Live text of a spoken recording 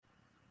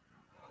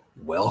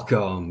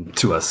Welcome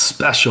to a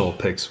special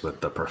Picks with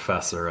the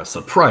Professor, a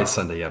surprise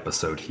Sunday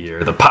episode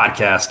here, the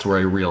podcast where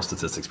a real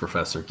statistics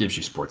professor gives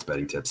you sports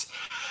betting tips.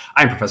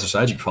 I'm Professor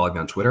Sides. You can follow me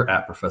on Twitter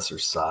at Professor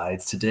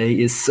Sides. Today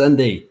is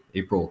Sunday,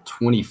 April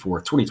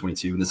 24th,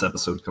 2022, and this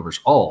episode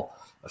covers all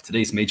of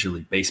today's Major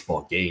League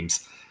Baseball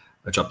games.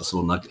 I dropped this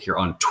little nugget here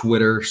on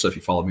Twitter, so if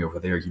you follow me over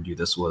there, you knew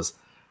this was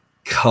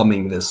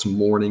coming this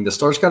morning. The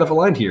stars kind of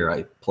aligned here.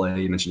 I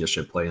mentioned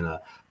yesterday, I play in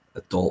a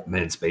adult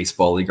men's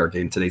baseball league. Our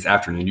game today's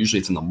afternoon. Usually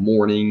it's in the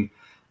morning.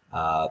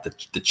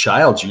 The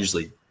child's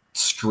usually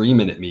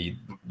screaming at me,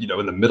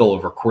 in the middle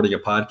of recording a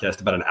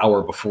podcast about an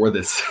hour before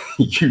this.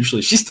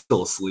 Usually she's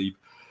still asleep,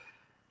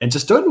 and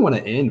just don't want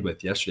to end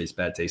with yesterday's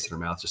bad taste in her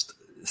mouth. Just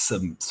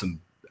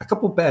a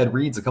couple of bad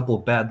reads, a couple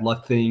of bad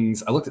luck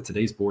things. I looked at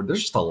today's board.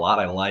 There's just a lot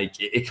I like.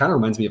 It kind of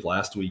reminds me of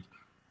last week.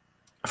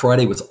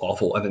 Friday was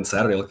awful, and then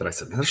Saturday I looked at it, I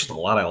said, man, there's just a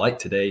lot I like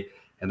today,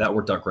 and that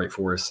worked out great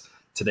for us.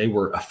 Today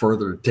we're a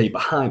further day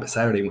behind, but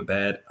Saturday went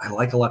bad. I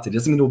like a lot today. It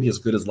doesn't mean it'll be as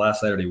good as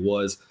last Saturday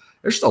was.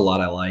 There's just a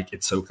lot I like.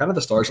 And so kind of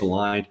the stars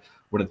aligned.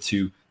 Wanted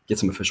to get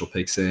some official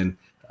picks in,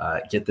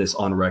 get this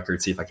on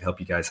record, see if I can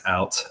help you guys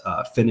out,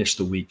 finish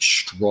the week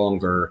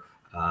stronger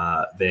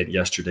than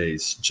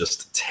yesterday's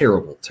just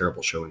terrible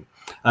showing.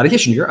 To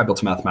get you here, I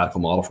built a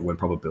mathematical model for win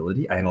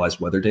probability. I analyzed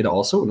weather data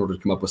also in order to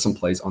come up with some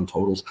plays on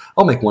totals.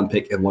 I'll make one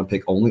pick and one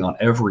pick only on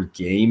every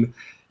game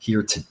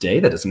here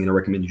today. That doesn't mean I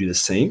recommend you do the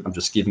same. I'm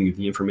just giving you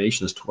the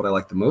information as to what I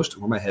like the most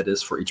and where my head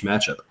is for each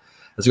matchup.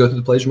 As we go through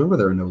the plays, remember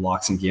there are no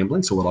locks in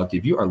gambling, so what I'll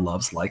give you are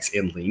loves, likes,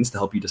 and leans to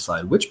help you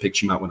decide which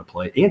picks you might want to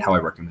play and how I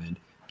recommend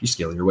you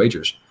scaling your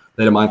wagers. With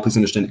that in mind, please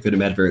understand that good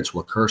and bad variance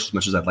will occur. As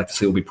much as I'd like to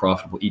say it will be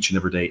profitable each and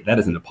every day, that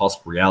is an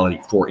impossible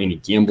reality for any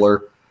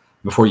gambler.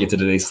 Before you get to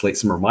today's slate,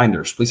 some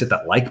reminders. Please hit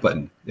that like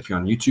button if you're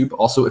on YouTube.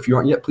 Also, if you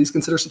aren't yet, please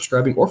consider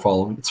subscribing or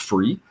following. It's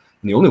free,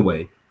 and the only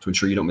way to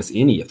ensure you don't miss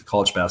any of the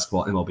college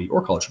basketball, MLB,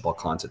 or college football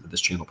content that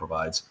this channel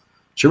provides.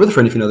 Share with a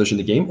friend if you know there's in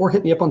the game, or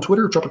hit me up on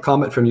Twitter, or drop a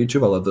comment from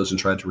YouTube. I love those and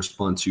try to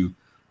respond to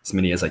as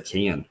many as I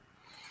can.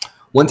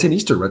 1:10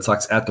 Eastern, Red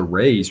Sox at the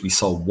Rays. We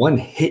saw one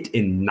hit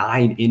in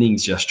 9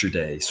 innings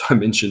yesterday. So I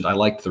mentioned I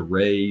liked the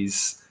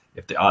Rays.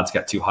 If the odds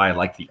got too high, I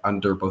liked the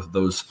under. Both of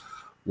those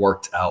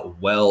worked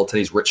out well.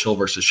 Today's Rich Hill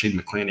versus Shane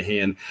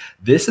McClanahan.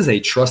 This is a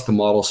trust the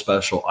model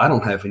special. I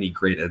don't have any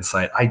great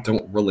insight. I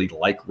don't really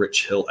like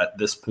Rich Hill at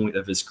this point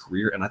of his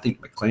career, and I think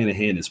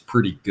McClanahan is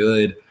pretty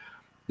good.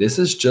 This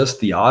is just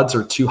the odds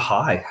are too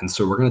high, and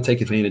so we're going to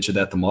take advantage of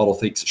that. The model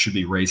thinks it should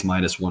be raised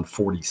minus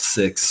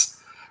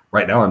 146.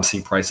 Right now I'm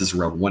seeing prices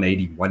around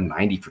 180,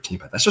 190 for team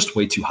bet. That's just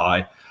way too high.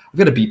 I've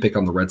got a B pick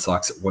on the Red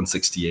Sox at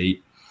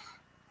 168.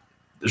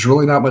 There's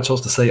really not much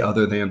else to say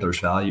other than there's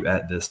value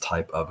at this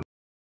type of.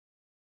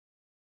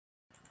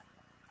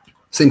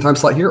 Same time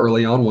slot here,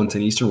 early on,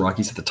 1:10 Eastern,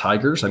 Rockies at the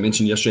Tigers. I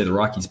mentioned yesterday the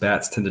Rockies'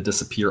 bats tend to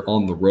disappear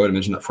on the road. I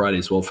mentioned that Friday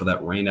as well for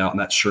that rain out, and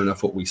that's sure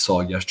enough what we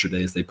saw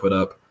yesterday as they put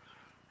up.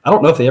 I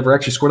don't know if they ever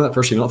actually scored in that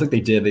first game. I don't think they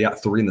did. They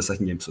got 3 in the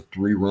second game, so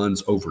 3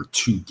 runs over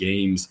 2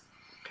 games.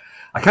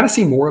 I kind of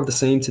see more of the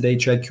same today,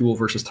 Chad Kuhl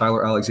versus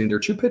Tyler Alexander.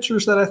 2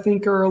 pitchers that I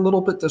think are a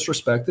little bit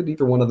disrespected.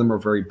 Neither one of them are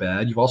very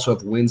bad. You also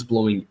have winds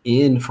blowing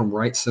in from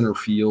right center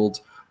field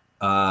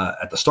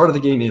at the start of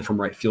the game and from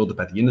right field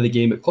at the end of the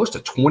game at close to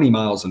 20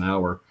 miles an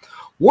hour.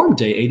 Warm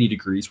day, 80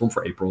 degrees, warm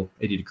for April,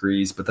 80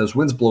 degrees, but those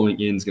winds blowing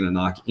in is going to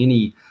knock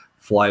any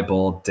fly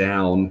ball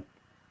down.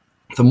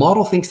 The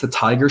model thinks the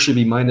Tigers should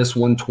be minus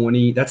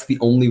 120. That's the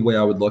only way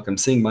I would look. I'm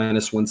seeing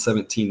minus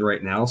 117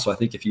 right now, so I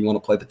think if you want to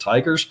play the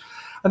Tigers,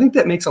 I think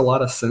that makes a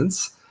lot of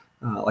sense.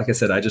 Like I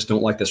said, I just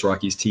don't like this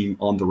Rockies team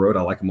on the road.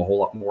 I like them a whole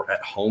lot more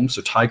at home.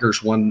 So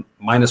Tigers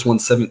minus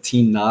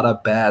 117, not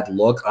a bad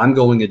look. I'm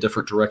going a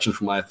different direction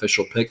for my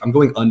official pick. I'm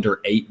going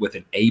under 8 with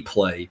an A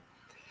play,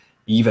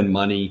 even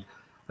money.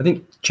 I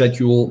think Chad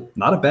Kuhl,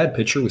 not a bad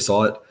pitcher. We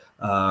saw it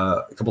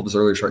a couple of his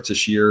earlier starts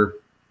this year.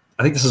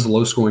 I think this is a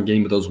low-scoring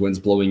game with those winds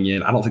blowing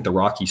in. I don't think the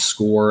Rockies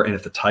score, and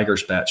if the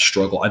Tigers' bats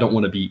struggle, I don't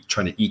want to be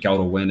trying to eke out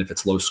a win if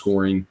it's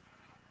low-scoring.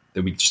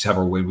 Then we just have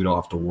our win. We don't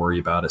have to worry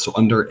about it. So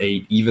under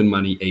 8, even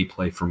money, A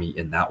play for me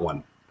in that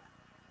one.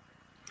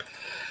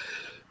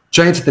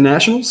 Giants at the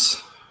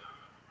Nationals,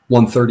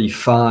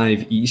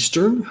 1:35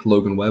 Eastern.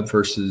 Logan Webb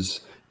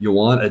versus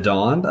Yoan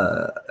Adon,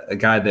 a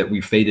guy that we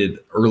faded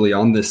early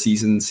on this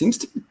season, seems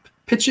to be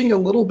pitching a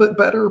little bit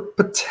better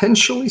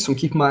potentially, so I'm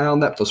keeping my eye on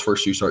that. But those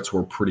first 2 starts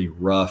were pretty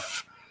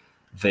rough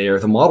there.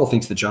 The model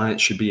thinks the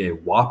Giants should be a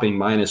whopping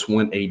minus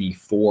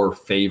 184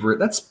 favorite.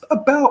 That's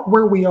about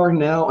where we are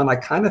now, and I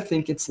kind of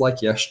think it's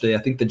like yesterday. I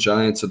think the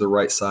Giants are the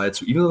right side,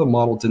 so even though the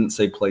model didn't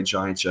say play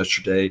Giants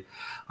yesterday,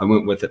 I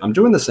went with it. I'm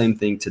doing the same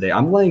thing today.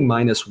 I'm laying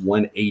minus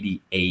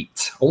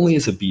 188, only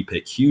as a B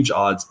pick. Huge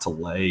odds to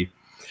lay.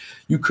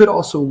 You could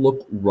also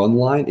look run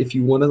line if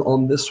you wanted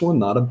on this one.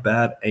 Not a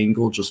bad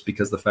angle just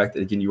because the fact that,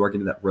 again, you are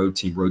getting that road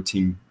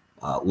team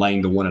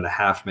laying the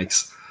 1.5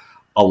 makes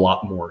a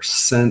lot more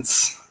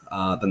sense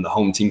than the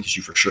home team because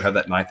you for sure have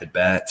that 9th at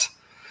bat.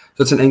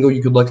 So it's an angle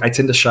you could look. I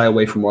tend to shy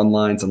away from run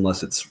lines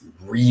unless it's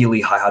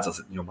really high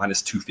odds,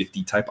 minus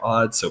 250 type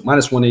odds. So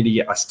minus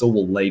 180, I still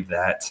will lay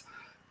that.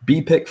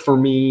 B pick for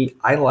me,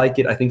 I like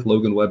it. I think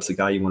Logan Webb's the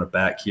guy you want to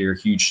back here.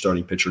 Huge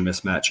starting pitcher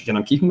mismatch. Again,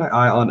 I'm keeping my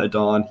eye on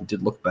Adon. He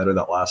did look better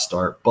that last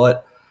start,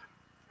 but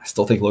I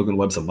still think Logan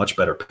Webb's a much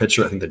better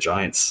pitcher. I think the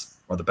Giants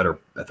are the better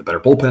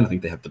bullpen. I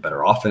think they have the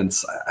better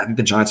offense. I think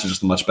the Giants are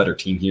just a much better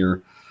team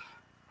here.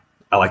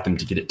 I like them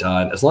to get it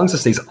done. As long as it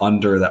stays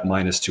under that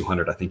minus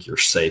 200, I think you're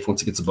safe.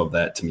 Once it gets above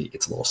that, to me,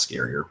 it's a little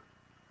scarier.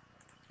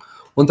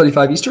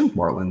 1:35 Eastern,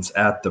 Marlins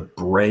at the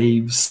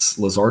Braves.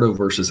 Luzardo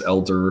versus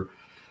Elder.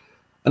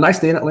 A nice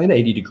day in Atlanta,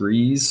 80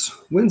 degrees.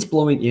 Winds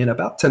blowing in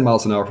about 10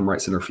 miles an hour from right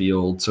center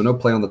field. So no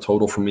play on the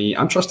total for me.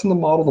 I'm trusting the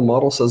model. The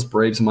model says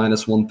Braves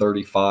minus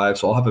 135.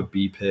 So I'll have a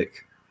B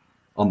pick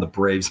on the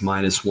Braves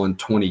minus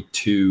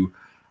 122.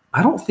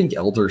 I don't think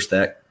Elder's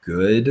that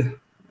good.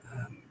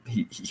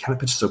 He kind of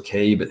pitches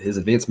okay, but his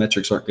advanced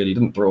metrics aren't good. He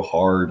doesn't throw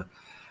hard.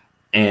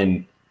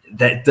 And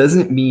that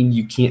doesn't mean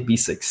you can't be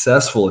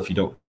successful if you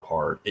don't throw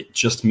hard. It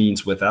just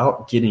means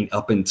without getting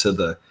up into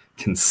the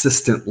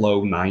consistent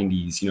low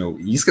 90s,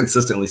 he's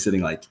consistently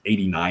sitting like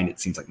 89, it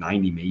seems like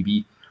 90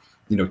 maybe,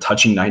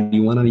 touching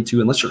 91, 92,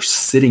 unless you're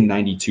sitting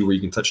 92 where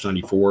you can touch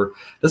 94.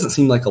 Doesn't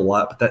seem like a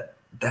lot, but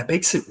that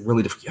makes it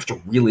really difficult. You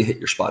have to really hit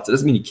your spots. It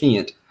doesn't mean you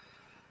can't.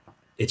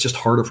 It's just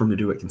harder for him to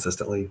do it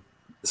consistently.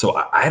 So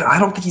I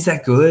don't think he's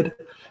that good,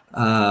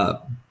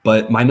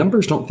 but my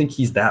numbers don't think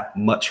he's that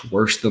much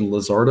worse than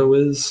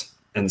Luzardo is.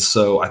 And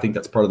so I think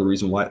that's part of the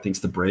reason why it thinks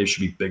the Braves should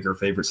be bigger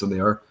favorites than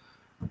they are.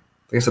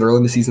 Like I said, early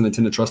in the season, I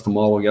tend to trust the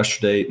model.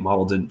 Yesterday,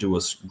 model didn't do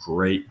us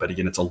great, but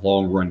again, it's a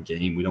long-run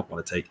game. We don't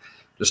want to take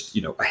just,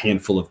 a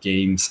handful of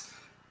games,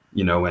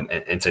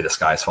 and say the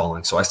sky's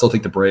falling. So I still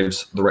think the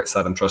Braves, the right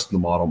side, I'm trusting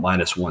the model,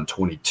 minus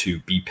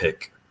 122, B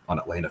pick on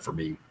Atlanta for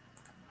me.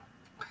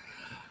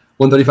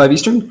 1:35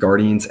 Eastern,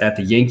 Guardians at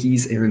the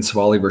Yankees. Aaron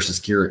Savali versus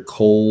Garrett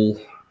Cole.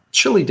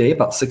 Chilly day,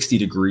 about 60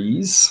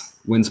 degrees.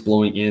 Winds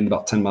blowing in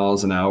about 10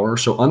 miles an hour.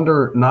 So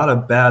under, not a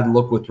bad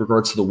look with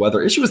regards to the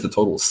weather. Issue is the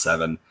total is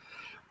 7.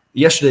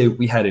 Yesterday,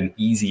 we had an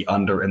easy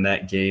under in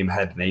that game,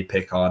 had an A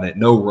pick on it,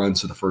 no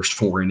runs for the first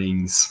 4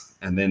 innings,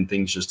 and then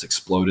things just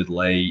exploded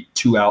late.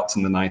 2 outs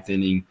in the 9th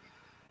inning.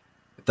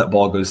 If that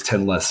ball goes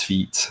 10 less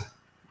feet,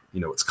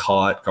 it's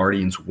caught.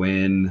 Guardians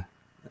win.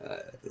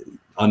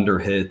 Under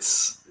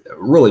hits.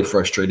 Really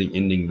frustrating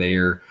ending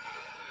there.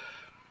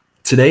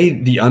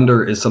 Today, the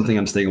under is something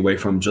I'm staying away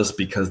from just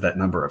because that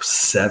number of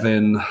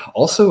 7.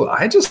 Also,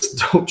 I just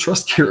don't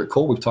trust Garrett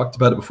Cole. We've talked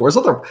about it before. It's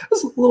a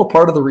little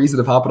part of the reason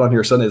of hopping on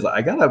here Sunday is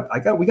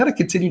we gotta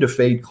continue to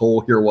fade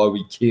Cole here while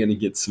we can and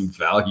get some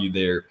value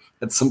there.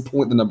 At some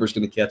point, the number's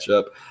going to catch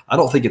up. I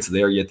don't think it's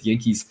there yet. The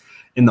Yankees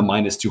in the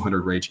minus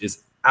 200 range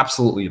is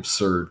absolutely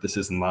absurd. This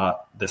is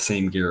not the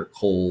same Garrett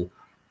Cole.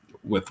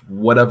 With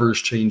whatever's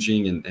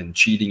changing and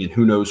cheating and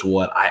who knows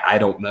what, I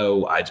don't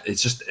know.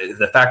 It's just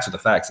the facts are the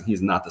facts, and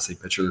he's not the same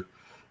pitcher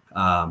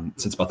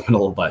since about the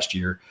middle of last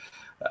year.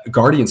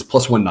 Guardians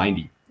plus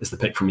 190 is the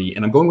pick for me,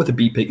 and I'm going with a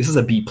B pick. This is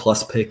a B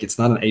plus pick. It's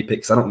not an A pick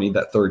because I don't need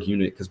that third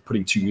unit because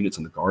putting 2 units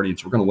on the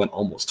Guardians, we're going to win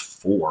almost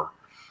 4.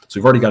 So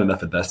we've already got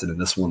enough invested in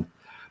this one.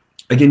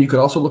 Again, you could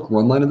also look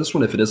run line in this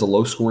one. If it is a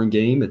low-scoring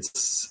game,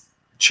 it's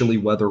chilly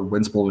weather,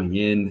 winds blowing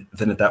in.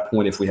 Then at that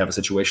point, if we have a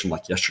situation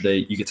like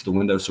yesterday, you get to the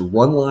window. So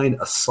run line,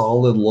 a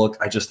solid look.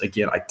 I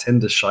tend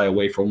to shy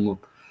away from them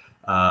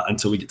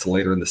until we get to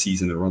later in the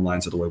season. And run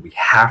lines are the way we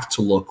have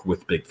to look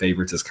with big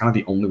favorites. It's kind of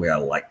the only way I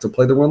like to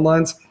play the run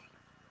lines.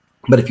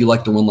 But if you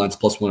like the run lines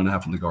plus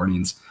 1.5 from the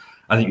Guardians,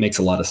 I think makes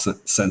a lot of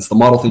sense. The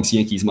model thinks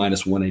Yankees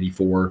minus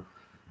 184.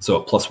 So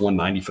at plus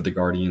 190 for the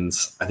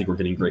Guardians, I think we're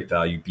getting great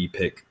value B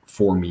pick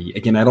for me.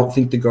 Again, I don't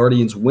think the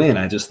Guardians win.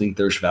 I just think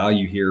there's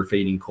value here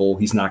fading Cole.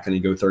 He's not going to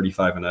go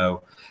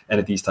 35-0. And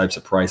at these types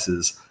of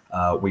prices,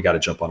 we got to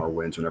jump on our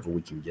wins whenever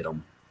we can get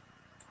them.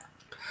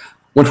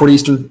 1:40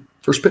 Eastern,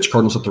 first pitch,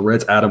 Cardinals at the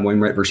Reds. Adam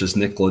Wainwright versus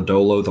Nick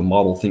Lodolo. The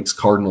model thinks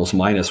Cardinals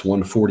minus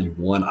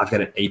 141. I've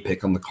got an A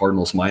pick on the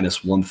Cardinals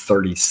minus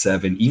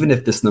 137. Even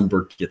if this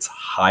number gets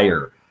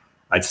higher,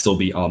 I'd still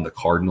be on the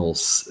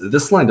Cardinals.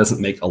 This line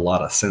doesn't make a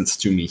lot of sense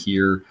to me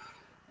here.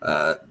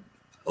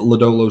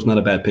 Lodolo's not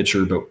a bad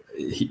pitcher, but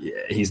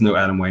he's no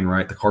Adam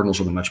Wainwright. The Cardinals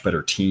are the much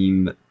better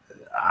team.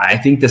 I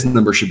think this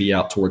number should be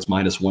out towards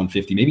minus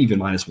 150, maybe even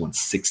minus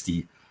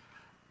 160.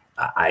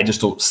 I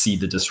just don't see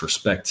the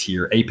disrespect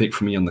here. A pick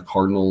for me on the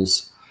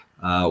Cardinals.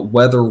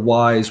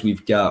 Weather-wise,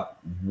 we've got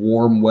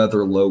warm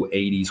weather, low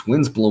 80s,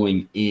 winds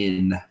blowing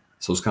in,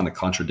 so it's kind of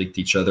contradict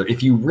each other.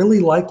 If you really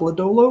like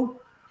Lodolo,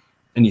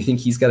 and you think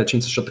he's got a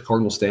chance to shut the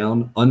Cardinals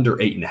down, under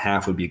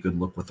 8.5 would be a good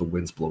look with the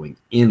winds blowing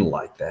in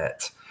like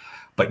that.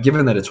 But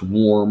given that it's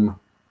warm,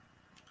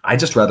 I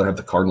just rather have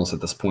the Cardinals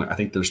at this point. I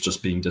think there's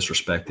just being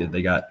disrespected.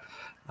 They got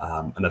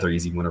another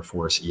easy winner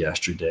for us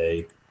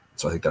yesterday.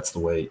 So I think that's the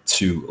way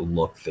to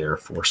look there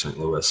for St.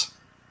 Louis.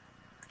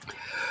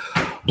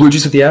 Blue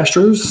Jays at the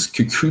Astros,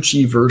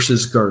 Kikuchi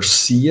versus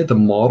Garcia. The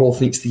model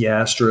thinks the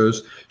Astros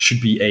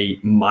should be a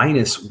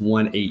minus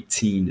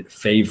 118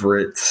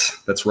 favorite.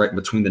 That's right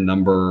between the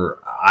number.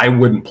 I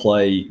wouldn't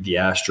play the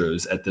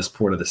Astros at this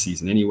point of the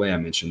season anyway. I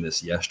mentioned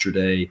this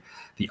yesterday.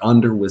 The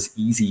under was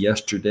easy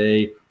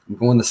yesterday. I'm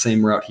going the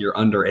same route here,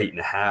 under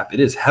 8.5. It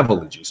is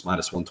heavily juiced,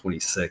 minus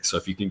 126. So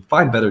if you can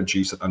find better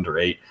juice at under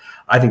 8,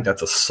 I think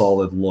that's a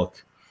solid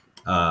look.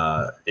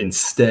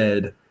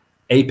 Instead,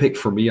 a pick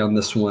for me on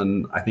this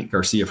one, I think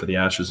Garcia for the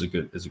Astros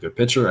is a good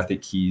pitcher. I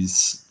think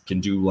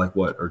can do like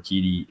what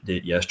Urquidy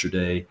did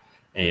yesterday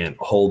and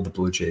hold the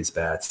Blue Jays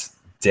bats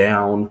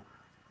down.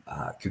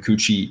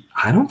 Kikuchi,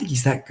 I don't think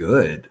he's that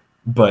good,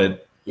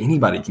 but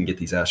anybody can get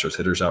these Astros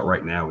hitters out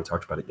right now. We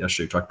talked about it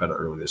yesterday. We talked about it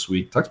earlier this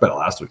week. Talked about it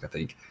last week, I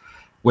think.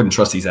 Wouldn't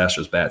trust these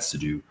Astros bats to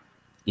do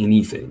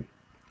anything.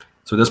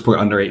 So at this point,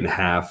 under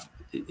 8.5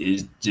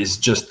 is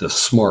just the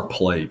smart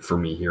play for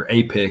me here.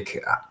 A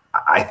pick,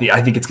 I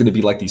think it's going to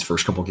be like these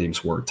first couple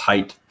games were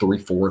tight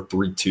 3-4,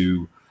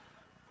 3-2,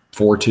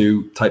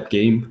 4-2 type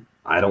game.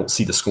 I don't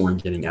see the scoring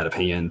getting out of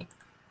hand.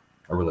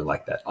 I really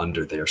like that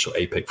under there. So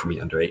a pick for me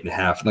under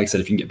 8.5. And like I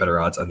said, if you can get better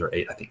odds under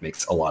 8, I think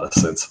makes a lot of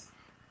sense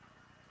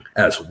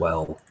as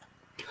well.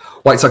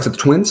 White Sox at the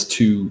Twins,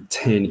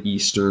 2:10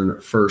 Eastern.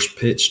 First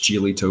pitch,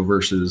 Giolito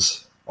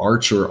versus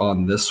Archer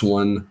on this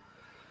one.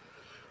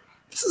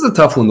 This is a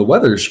tough one. The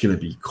weather is going to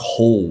be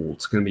cold.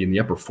 It's going to be in the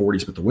upper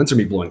 40s, but the winds are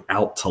going to be blowing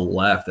out to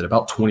left at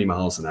about 20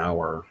 miles an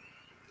hour.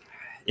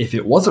 If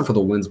it wasn't for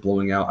the winds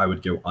blowing out, I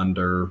would go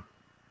under.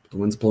 The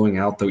wind's blowing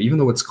out, though, even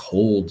though it's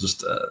cold,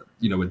 just a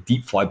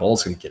deep fly ball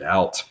is going to get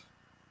out.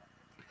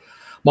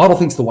 Model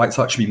thinks the White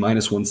Sox should be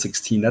minus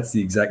 116. That's the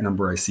exact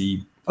number I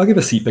see. I'll give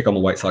a C pick on the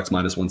White Sox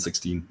minus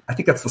 116. I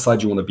think that's the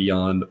side you want to be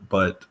on,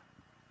 but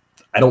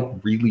I don't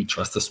really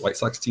trust this White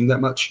Sox team that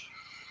much.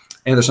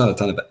 And there's not a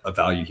ton of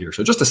value here.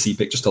 So just a C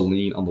pick, just a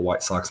lean on the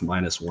White Sox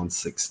minus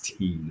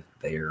 116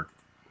 there.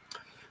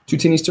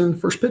 2:10 Eastern,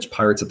 first pitch,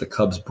 Pirates at the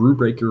Cubs.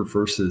 Brewbreaker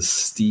versus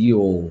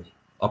Steele.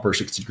 Upper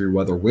 60-degree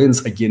weather.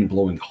 Winds, again,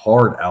 blowing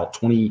hard out,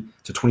 20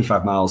 to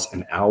 25 miles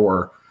an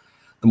hour.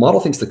 The model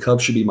thinks the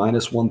Cubs should be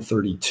minus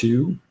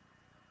 132.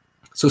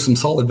 So some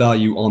solid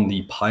value on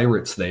the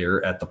Pirates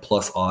there at the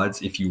plus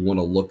odds if you want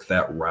to look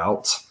that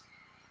route.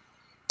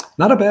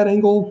 Not a bad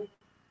angle,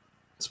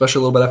 especially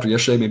a little bit after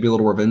yesterday, maybe a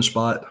little revenge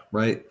spot,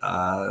 right?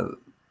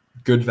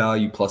 Good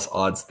value plus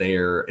odds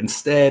there.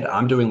 Instead,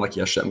 I'm doing like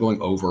yesterday. I'm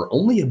going over.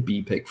 Only a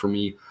B pick for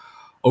me.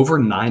 Over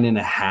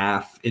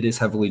 9.5. It is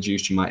heavily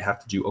juiced. You might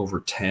have to do over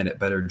 10 at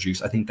better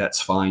juice. I think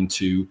that's fine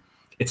too.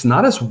 It's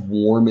not as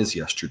warm as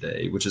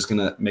yesterday, which is going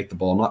to make the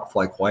ball not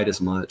fly quite as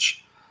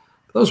much.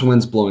 But those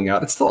winds blowing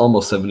out, it's still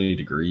almost 70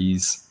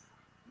 degrees.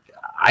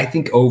 I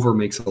think over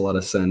makes a lot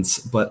of sense,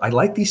 but I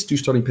like these two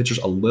starting pitchers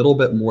a little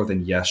bit more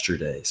than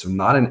yesterday. So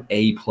not an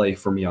A play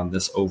for me on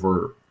this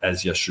over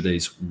as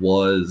yesterday's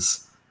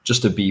was.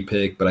 Just a B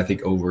pick, but I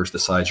think over is the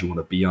side you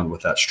want to be on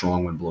with that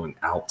strong wind blowing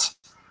out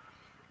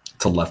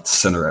to left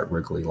center at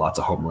Wrigley. Lots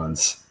of home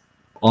runs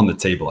on the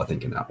table, I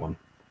think, in that one.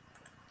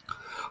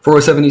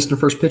 4:07 Eastern,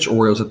 first pitch,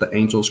 Orioles at the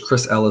Angels.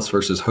 Chris Ellis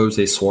versus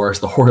Jose Suarez.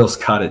 The Orioles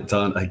got it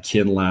done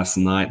again last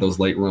night. Those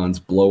late runs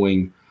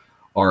blowing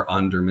are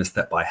under. Missed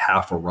that by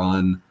half a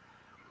run.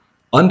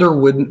 Under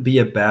wouldn't be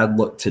a bad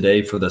look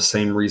today for the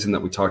same reason that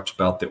we talked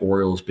about the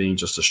Orioles being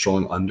just a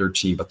strong under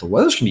team, but the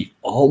weather's going to be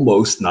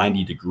almost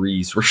 90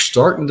 degrees. We're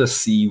starting to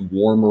see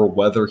warmer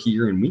weather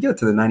here, and we get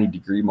to the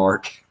 90-degree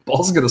mark.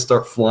 Ball's going to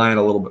start flying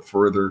a little bit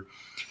further.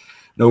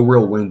 No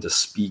real wind to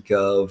speak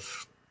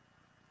of.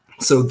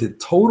 So the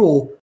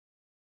total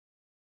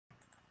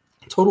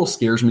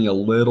scares me a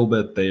little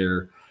bit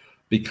there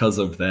because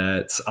of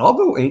that. I'll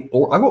go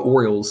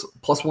Orioles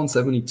plus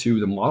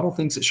 172. The model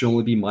thinks it should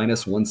only be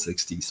minus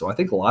 160. So I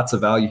think lots of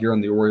value here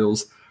on the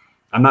Orioles.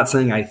 I'm not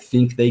saying I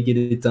think they get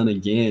it done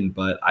again,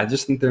 but I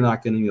just think they're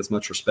not getting as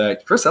much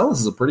respect. Chris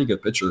Ellis is a pretty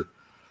good pitcher.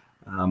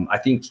 I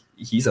think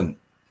he's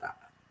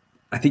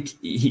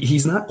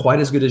not quite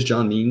as good as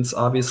John Means,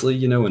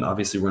 obviously, and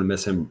obviously we're going to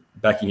miss him,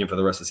 backing him for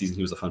the rest of the season.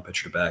 He was a fun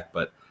pitcher to back,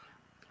 but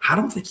I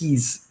don't think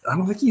he's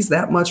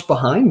that much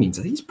behind Means.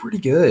 I think he's pretty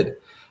good.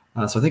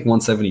 So I think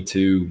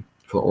 172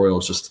 for the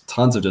Orioles, just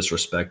tons of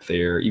disrespect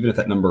there. Even if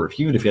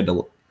you had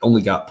to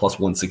only got plus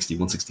 160,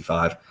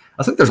 165,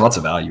 I think there's lots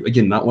of value.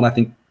 Again, not when I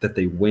think that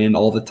they win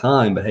all the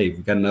time, but hey,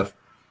 we've got enough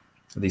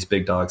of these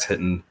big dogs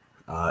hitting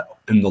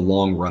in the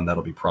long run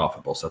that'll be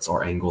profitable. So that's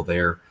our angle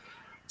there.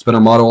 It's been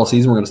our motto all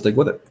season. We're going to stick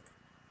with it.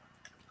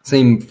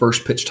 Same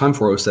first pitch time,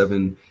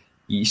 4:07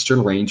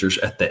 Eastern, Rangers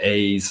at the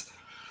A's.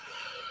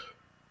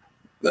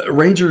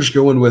 Rangers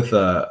going with,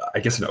 I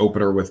guess, an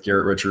opener with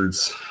Garrett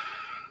Richards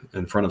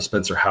in front of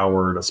Spencer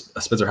Howard.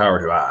 Spencer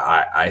Howard, who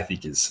I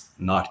think is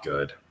not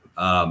good.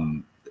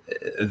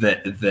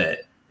 The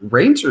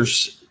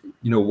Rangers,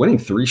 winning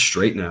 3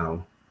 straight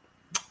now,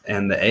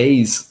 and the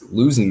A's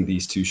losing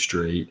these 2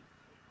 straight.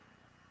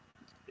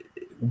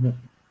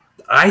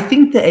 I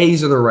think the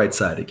A's are the right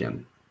side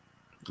again.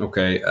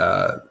 Okay.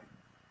 And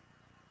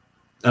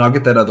I'll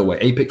get that other way.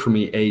 A pick for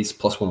me, A's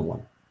plus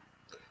 101.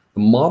 The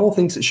model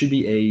thinks it should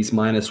be A's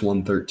minus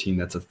 113.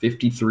 That's a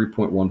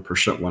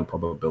 53.1% win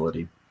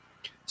probability.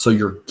 So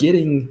you're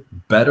getting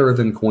better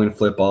than coin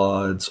flip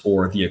odds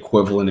or the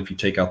equivalent if you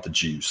take out the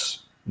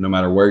juice, no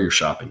matter where you're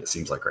shopping, it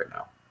seems like right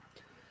now.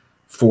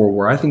 For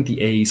where I think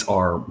the A's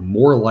are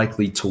more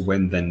likely to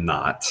win than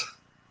not,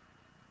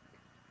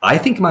 I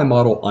think my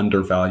model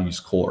undervalues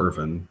Cole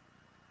Irvin.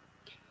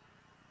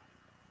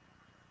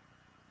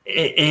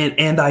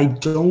 And I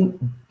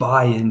don't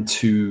buy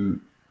into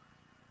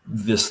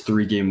this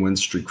 3-game win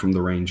streak from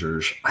the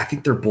Rangers. I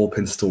think their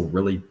bullpen's still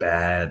really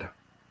bad.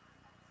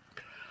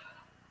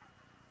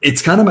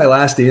 It's kind of my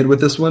last stand with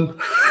this one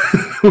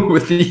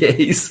with the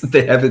A's.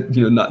 They haven't,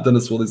 not done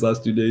as well these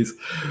last 2 days.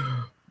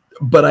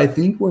 But I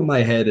think where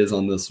my head is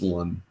on this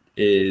one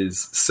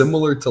is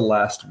similar to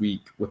last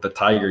week with the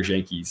Tigers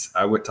Yankees.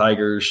 I went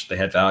Tigers, they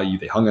had value,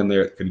 they hung in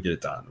there, couldn't get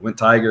it done. Went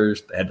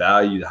Tigers, they had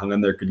value, they hung in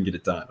there, couldn't get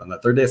it done. On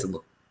that third day, I said,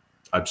 look,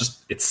 I'm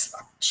just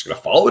gonna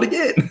follow it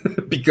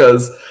again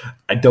because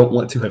I don't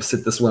want to have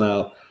sit this one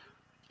out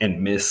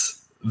and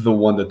miss the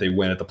one that they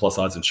win at the plus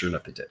odds, and sure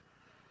enough, they did.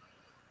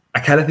 I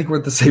kind of think we're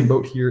at the same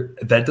boat here.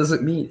 That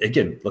doesn't mean,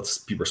 again, let's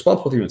be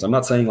responsible with units. I'm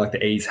not saying like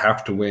the A's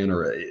have to win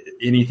or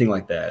anything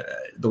like that.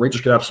 The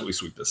Rangers could absolutely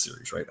sweep this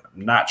series, right?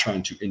 I'm not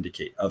trying to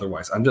indicate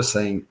otherwise. I'm just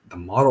saying the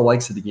model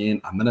likes it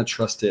again. I'm going to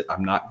trust it.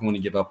 I'm not going to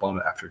give up on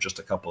it after just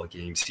a couple of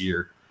games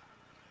here.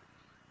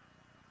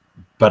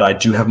 But I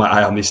do have my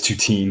eye on these two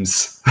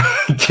teams,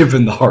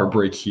 given the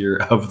heartbreak here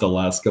of the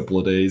last couple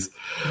of days.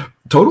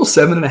 Total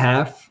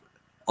 7.5.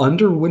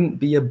 Under wouldn't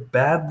be a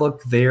bad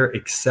look there,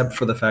 except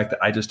for the fact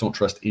that I just don't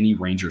trust any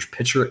Rangers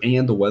pitcher,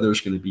 and the weather is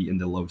going to be in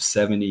the low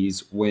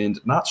 70s. Wind,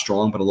 not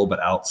strong, but a little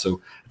bit out.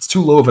 So it's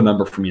too low of a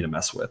number for me to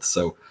mess with.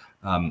 So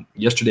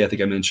yesterday, I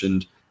think I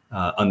mentioned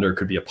under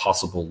could be a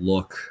possible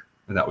look,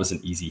 and that was an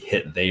easy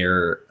hit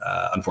there.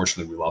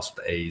 Unfortunately, we lost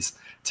with the A's.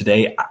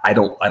 Today, I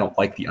don't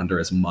like the under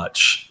as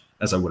much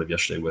as I would have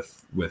yesterday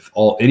with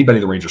anybody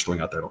the Rangers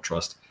throwing out there I don't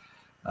trust.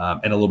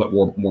 And a little bit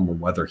warmer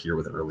weather here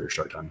with an earlier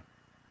start time.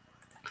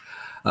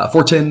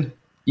 4:10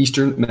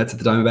 Eastern, Mets at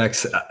the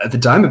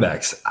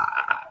Diamondbacks.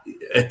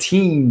 A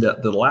team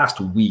that the last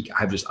week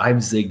I've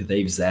zigged,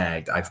 they've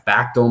zagged. I've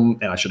backed them,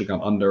 and I should have gone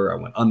under. I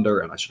went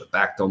under, and I should have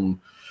backed them.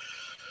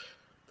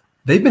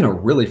 They've been a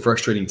really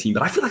frustrating team,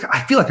 but I feel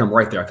like I'm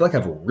right there. I feel like I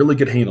have a really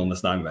good handle on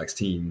this Diamondbacks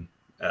team.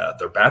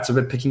 Their bats have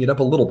been picking it up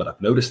a little bit. I've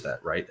noticed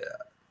that, right?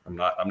 I'm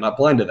not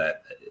blind to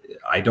that.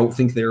 I don't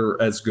think they're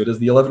as good as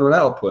the 11-run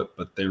output,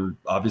 but they're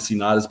obviously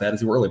not as bad as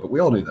they were early. But we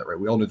all knew that, right?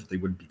 We all knew that they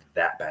wouldn't be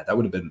that bad. That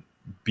would have been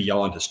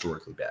beyond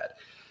historically bad.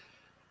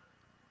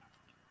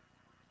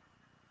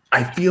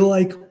 I feel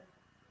like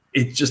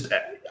it just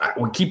I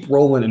will keep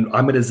rolling, and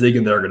I'm going to zig,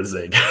 and they're going to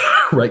zig,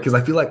 right? Because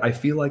I feel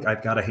like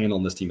I've got a handle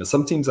on this team. And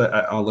some teams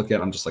I'll look at,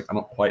 I'm just like I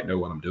don't quite know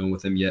what I'm doing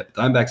with them yet.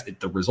 Diamondbacks,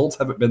 the results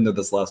haven't been there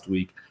this last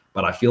week,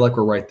 but I feel like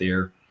we're right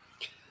there.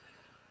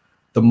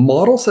 The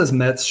model says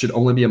Mets should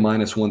only be a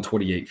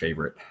 -128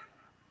 favorite,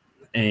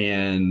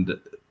 and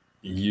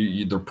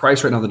the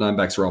price right now the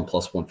Diamondbacks are on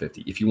plus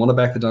 150. If you want to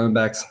back the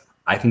Diamondbacks,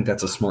 I think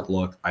that's a smart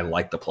look. I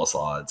like the plus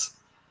odds.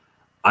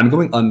 I'm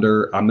going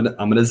under. I'm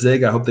gonna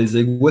zig. I hope they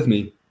zig with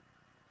me.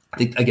 I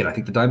think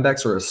the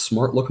Diamondbacks are a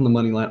smart look on the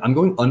money line. I'm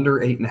going under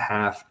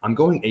 8.5. I'm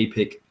going a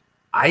pick.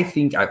 I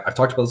think I've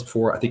talked about this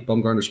before. I think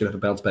Bumgarner's gonna have a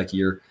bounce back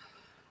year.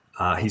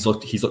 He's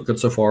looked good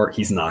so far.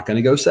 He's not going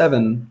to go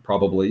 7,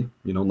 probably,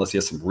 unless he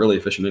has some really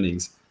efficient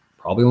innings.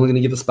 Probably only going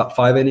to give us about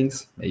 5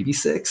 innings, maybe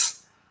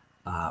 6.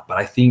 But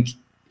I think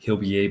he'll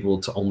be able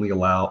to only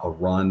allow a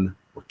run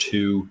or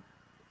 2.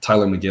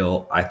 Tyler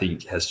McGill, I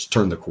think, has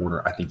turned the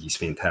corner. I think he's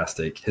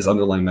fantastic. His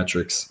underlying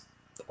metrics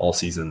all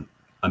season,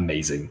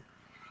 amazing.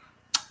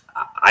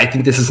 I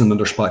think this is an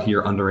under spot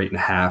here, under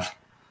 8.5.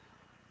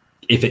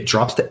 If it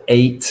drops to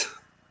 8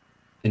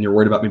 and you're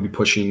worried about maybe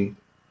pushing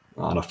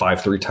on a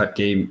 5-3 type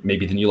game,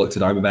 maybe then you look to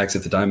Diamondbacks.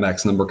 If the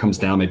Diamondbacks number comes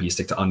down, maybe you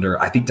stick to under.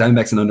 I think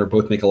Diamondbacks and under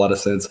both make a lot of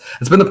sense.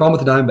 It's been the problem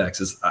with the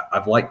Diamondbacks is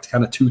I've liked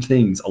kind of two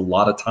things a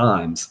lot of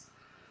times,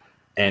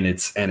 and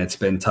it's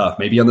been tough.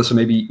 Maybe on this one,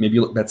 maybe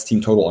you look Mets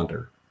team total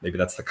under. Maybe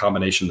that's the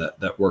combination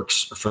that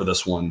works for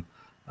this one.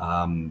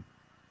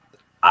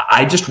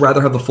 I just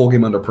rather have the full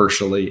game under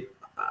personally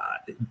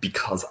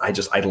because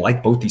I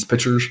like both these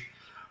pitchers.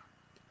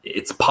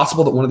 It's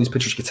possible that one of these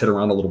pitchers gets hit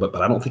around a little bit,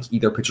 but I don't think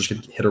either pitcher's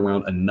going to get hit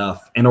around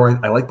enough. I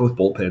like both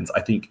bullpens. I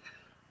think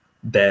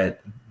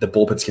that the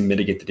bullpens can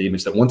mitigate the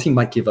damage. That one team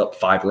might give up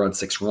 5 runs,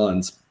 6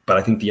 runs, but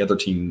I think the other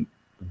team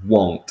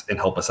won't and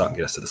help us out and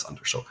get us to this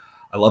under. So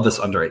I love this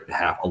under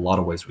 8.5. A lot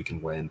of ways we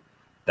can win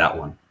that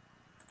one.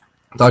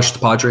 Dodgers to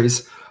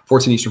Padres,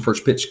 14 Eastern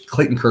first pitch.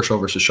 Clayton Kershaw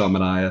versus Sean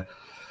Manaea.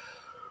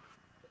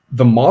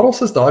 The model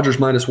says Dodgers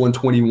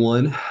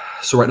 -121.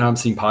 So right now I'm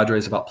seeing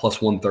Padres about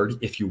plus 130.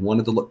 If you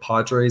wanted to look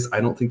Padres, I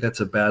don't think that's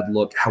a bad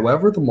look.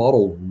 However, the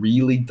model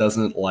really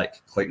doesn't like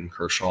Clayton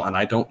Kershaw, and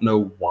I don't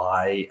know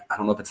why. I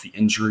don't know if it's the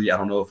injury. I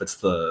don't know if it's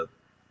the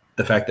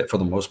fact that for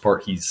the most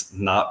part he's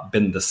not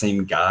been the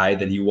same guy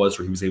that he was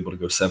where he was able to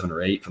go 7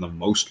 or 8 for the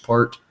most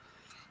part.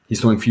 He's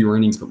throwing fewer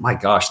innings, but my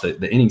gosh,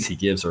 the innings he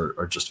gives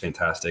are just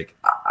fantastic.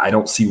 I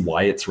don't see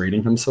why it's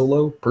rating him so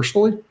low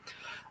personally.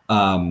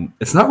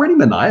 It's not rating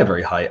Manaea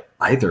very high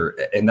either,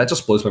 and that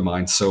just blows my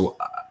mind. So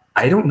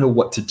I don't know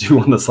what to do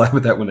on the slide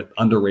with that when it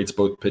underrates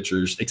both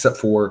pitchers, except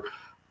for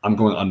I'm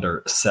going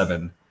under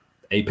 7,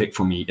 a pick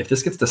for me. If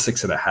this gets to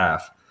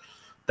 6.5,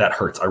 that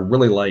hurts. I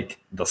really like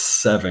the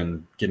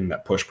 7 getting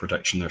that push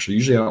protection there. So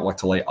usually I don't like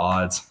to lay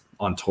odds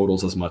on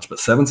totals as much, but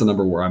 7's a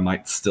number where I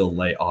might still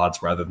lay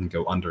odds rather than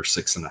go under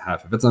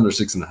 6.5. If it's under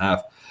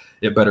 6.5,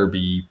 it better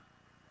be,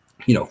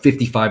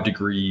 55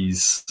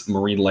 degrees,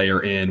 marine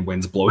layer in,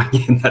 winds blowing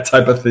in, that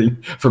type of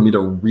thing for me to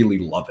really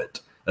love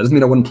it. That doesn't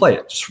mean I wouldn't play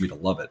it, just for me to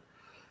love it.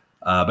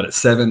 But at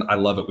 7, I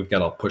love it. We've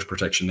got a push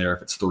protection there.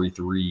 If it's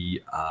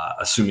 3-3,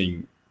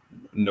 assuming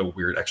no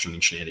weird extra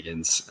inning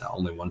shenanigans,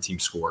 only one team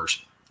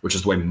scores, which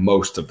is the way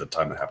most of the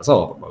time it happens. Not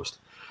all, but most.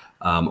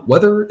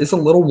 Weather is a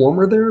little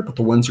warmer there, but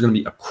the winds are going to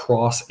be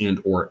across and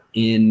or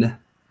in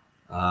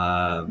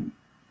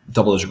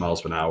double-digit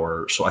miles per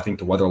hour. So I think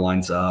the weather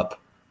lines up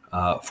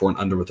for an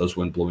under with those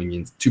wind blowing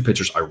in. 2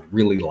 pitchers I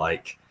really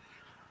like.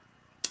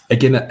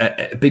 Again,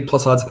 at big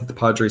plus odds, I think the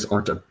Padres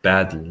aren't a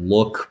bad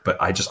look, but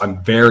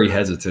I'm very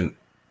hesitant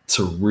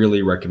to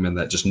really recommend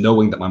that, just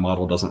knowing that my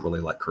model doesn't really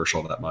like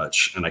Kershaw that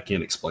much, and I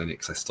can't explain it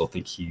because I still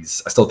think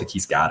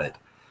he's got it.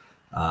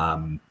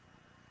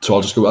 So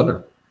I'll just go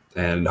under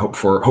and hope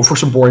for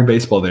some boring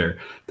baseball there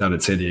down in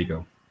San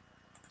Diego.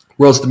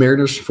 Royals the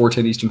Mariners,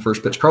 4:10 Eastern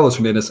first pitch. Carlos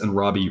Hernandez and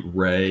Robbie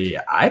Ray.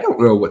 I don't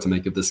know what to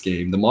make of this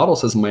game. The model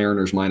says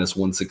Mariners minus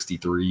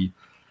 163.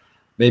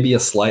 Maybe a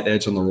slight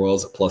edge on the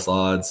Royals at plus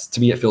odds. To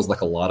me, it feels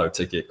like a lotto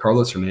ticket.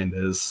 Carlos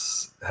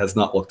Hernandez has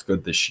not looked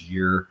good this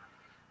year.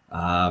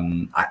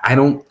 I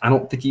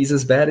don't think he's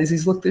as bad as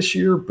he's looked this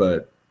year,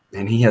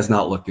 and he has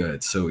not looked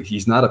good. So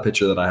he's not a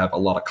pitcher that I have a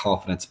lot of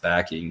confidence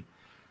backing.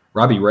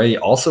 Robbie Ray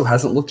also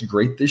hasn't looked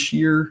great this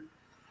year.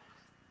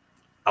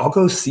 I'll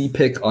go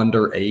C-pick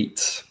under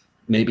 8,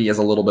 maybe as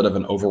a little bit of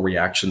an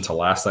overreaction to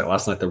last night.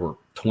 Last night there were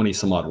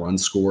 20-some-odd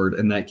runs scored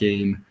in that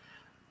game.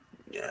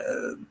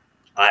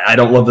 I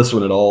don't love this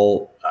one at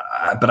all,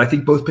 but I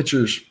think both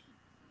pitchers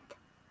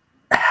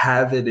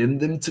have it in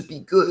them to be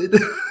good.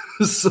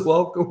 So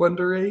I'll go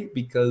under 8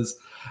 because,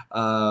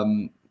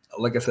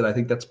 like I said, I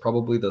think that's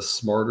probably the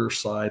smarter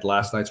side.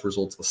 Last night's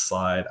results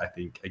aside, I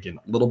think, again,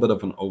 a little bit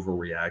of an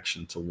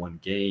overreaction to one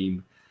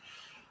game.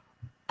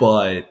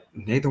 But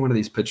neither one of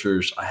these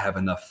pitchers I have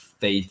enough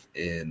faith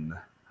in,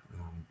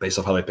 based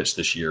off how they pitched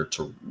this year,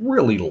 to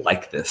really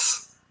like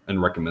this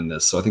and recommend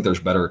this. So I think there's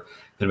better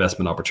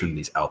investment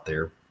opportunities out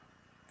there.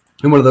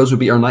 And one of those would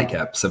be our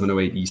nightcap,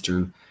 7:08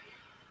 Eastern.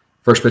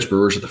 First pitch,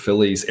 Brewers at the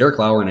Phillies. Eric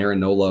Lauer and Aaron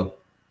Nola.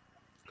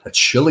 A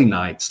chilly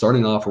night,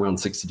 starting off around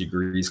 60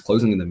 degrees,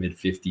 closing in the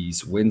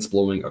mid-50s, winds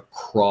blowing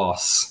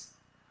across.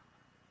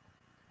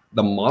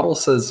 The model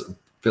says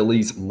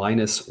Phillies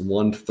minus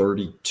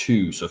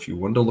 132. So if you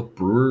want to look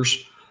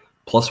Brewers,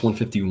 plus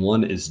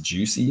 151 is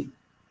juicy.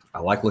 I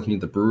like looking at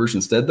the Brewers.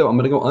 Instead, though, I'm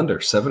going to go under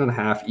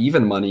 7.5,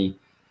 even money.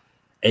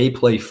 A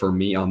play for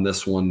me on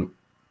this one.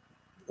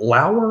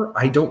 Lauer,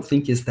 I don't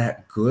think is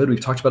that good. We've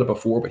talked about it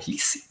before, but he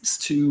seems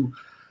to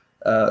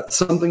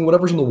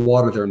whatever's in the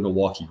water there in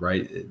Milwaukee,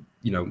 right?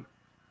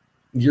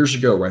 Years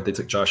ago, right, they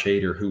took Josh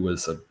Hader, who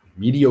was a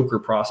mediocre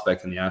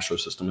prospect in the Astro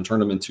system, and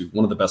turned him into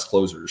one of the best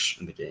closers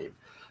in the game.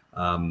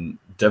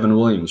 Devin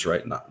Williams,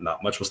 right?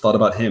 Not much was thought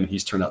about him.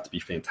 He's turned out to be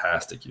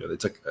fantastic. They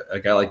took a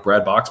guy like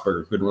Brad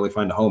Boxberger, who couldn't really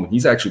find a home, and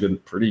he's actually been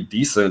pretty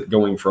decent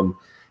going from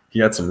he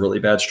had some really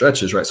bad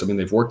stretches, right? So,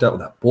 they've worked out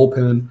with that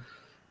bullpen,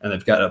 and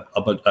they've got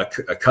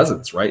a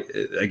Cousins, right?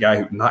 A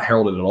guy who not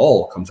heralded at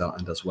all comes out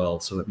and does well.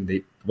 So,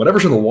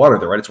 whatever's in the water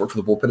there, right? It's worked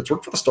for the bullpen. It's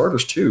worked for the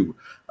starters too.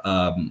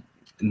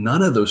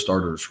 None of those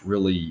starters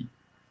really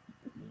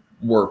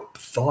were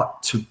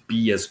thought to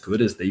be as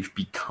good as they've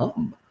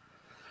become.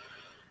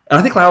 And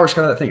I think Lauer's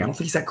kind of that thing. I don't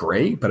think he's that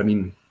great, but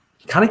he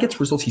kind of gets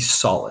results. He's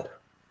solid.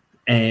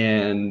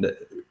 And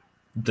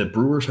the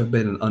Brewers have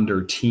been an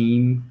under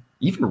team.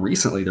 Even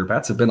recently, their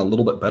bats have been a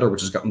little bit better,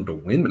 which has gotten them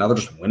to win, but now they're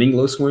just winning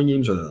low-scoring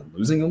games rather than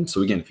losing them.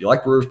 So, again, if you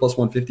like Brewers plus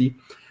 150,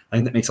 I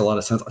think that makes a lot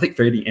of sense. I think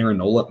fading Aaron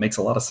Nola makes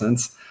a lot of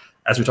sense.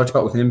 As we talked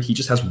about with him, he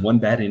just has one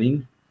bad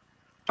inning.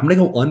 I'm going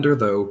to go under,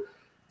 though,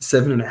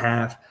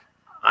 7.5.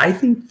 I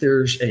think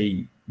there's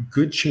a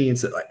good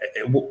chance that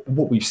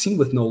what we've seen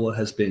with Nola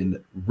has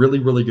been really,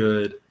 really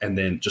good, and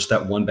then just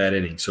that one bad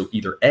inning. So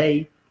either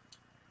A,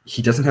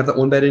 he doesn't have that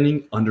one bad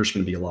inning, under's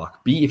going to be a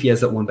lock. B, if he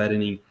has that one bad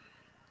inning,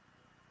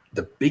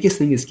 the biggest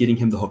thing is getting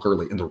him the hook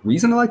early. And the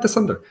reason I like this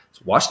under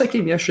is watch that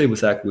game yesterday with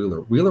Zach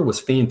Wheeler. Wheeler was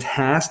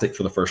fantastic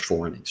for the first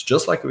 4 innings,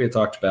 just like we had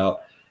talked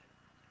about.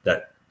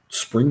 That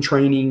spring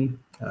training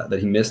that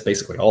he missed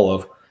basically all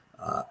of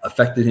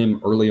affected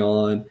him early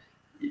on.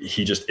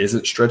 He just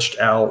isn't stretched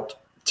out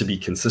to be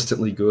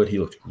consistently good. He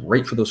looked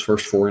great for those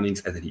first 4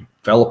 innings, and then he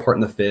fell apart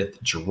in the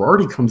 5th.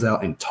 Girardi comes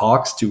out and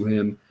talks to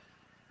him.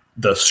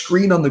 The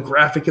screen on the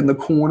graphic in the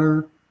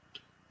corner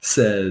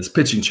says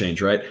pitching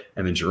change, right?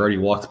 And then Girardi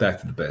walks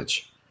back to the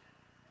bench.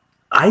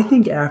 I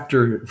think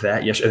after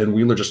that, yes, and then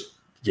Wheeler just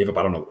gave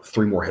up,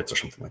 3 more hits or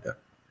something like that.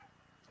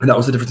 And that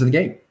was the difference in the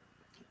game.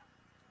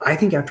 I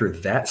think after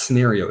that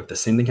scenario, if the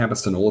same thing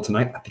happens to Nola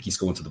tonight, I think he's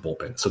going to the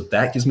bullpen. So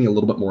that gives me a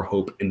little bit more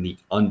hope in the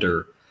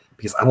under,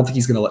 because I don't think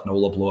he's going to let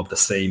Nola blow up the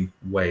same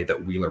way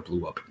that Wheeler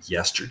blew up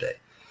yesterday.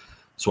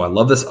 So I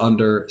love this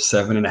under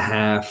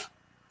 7.5.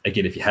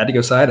 Again, if you had to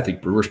go side, I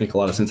think Brewers make a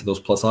lot of sense of those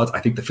plus odds.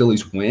 I think the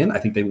Phillies win. I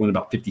think they win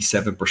about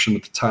 57%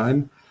 of the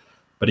time.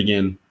 But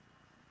again,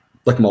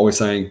 like I'm always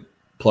saying,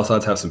 plus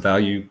odds have some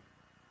value.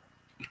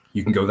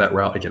 You can go that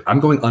route. Again, I'm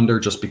going under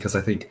just because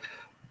I think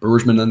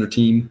Brewers been under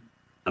team,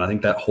 and I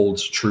think that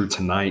holds true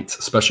tonight,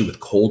 especially with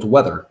cold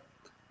weather.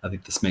 I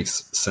think this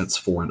makes sense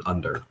for an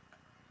under.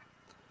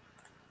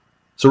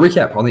 So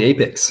recap on the A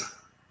picks.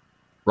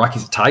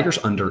 Rockies at Tigers,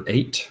 under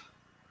 8.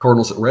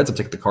 Cardinals at Reds, I'm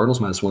taking the Cardinals,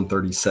 minus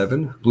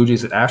 137. Blue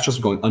Jays at Astros,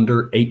 I'm going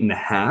under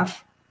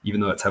 8.5,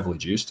 even though it's heavily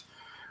juiced.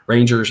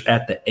 Rangers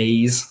at the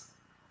A's.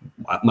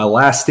 My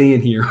last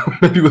stand here,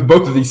 maybe with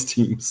both of these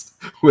teams,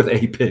 with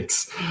A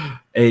picks.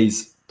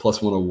 A's,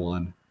 plus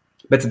 101.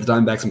 Mets at the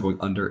Diamondbacks, I'm going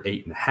under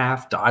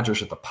 8.5.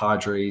 Dodgers at the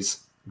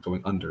Padres, I'm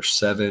going under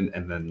 7.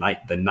 And then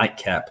the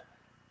nightcap,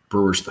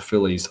 Brewers at the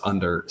Phillies,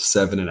 under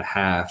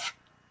 7.5.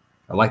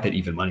 I like that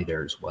even money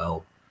there as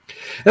well.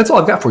 That's all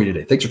I've got for you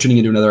today. Thanks for tuning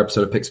into another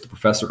episode of Picks with the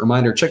Professor.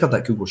 Reminder, check out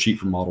that Google Sheet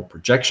for model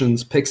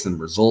projections, picks, and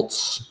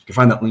results. You can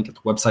find that link at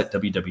the website,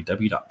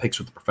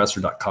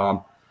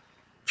 www.pickswiththeprofessor.com.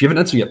 If you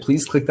haven't done so yet,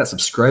 please click that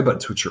subscribe button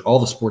to ensure all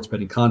the sports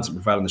betting content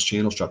provided on this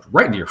channel is dropped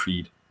right into your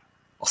feed.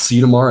 I'll see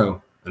you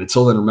tomorrow. And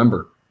until then,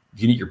 remember, you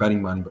can eat your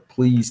betting money, but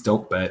please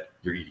don't bet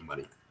your eating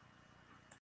money.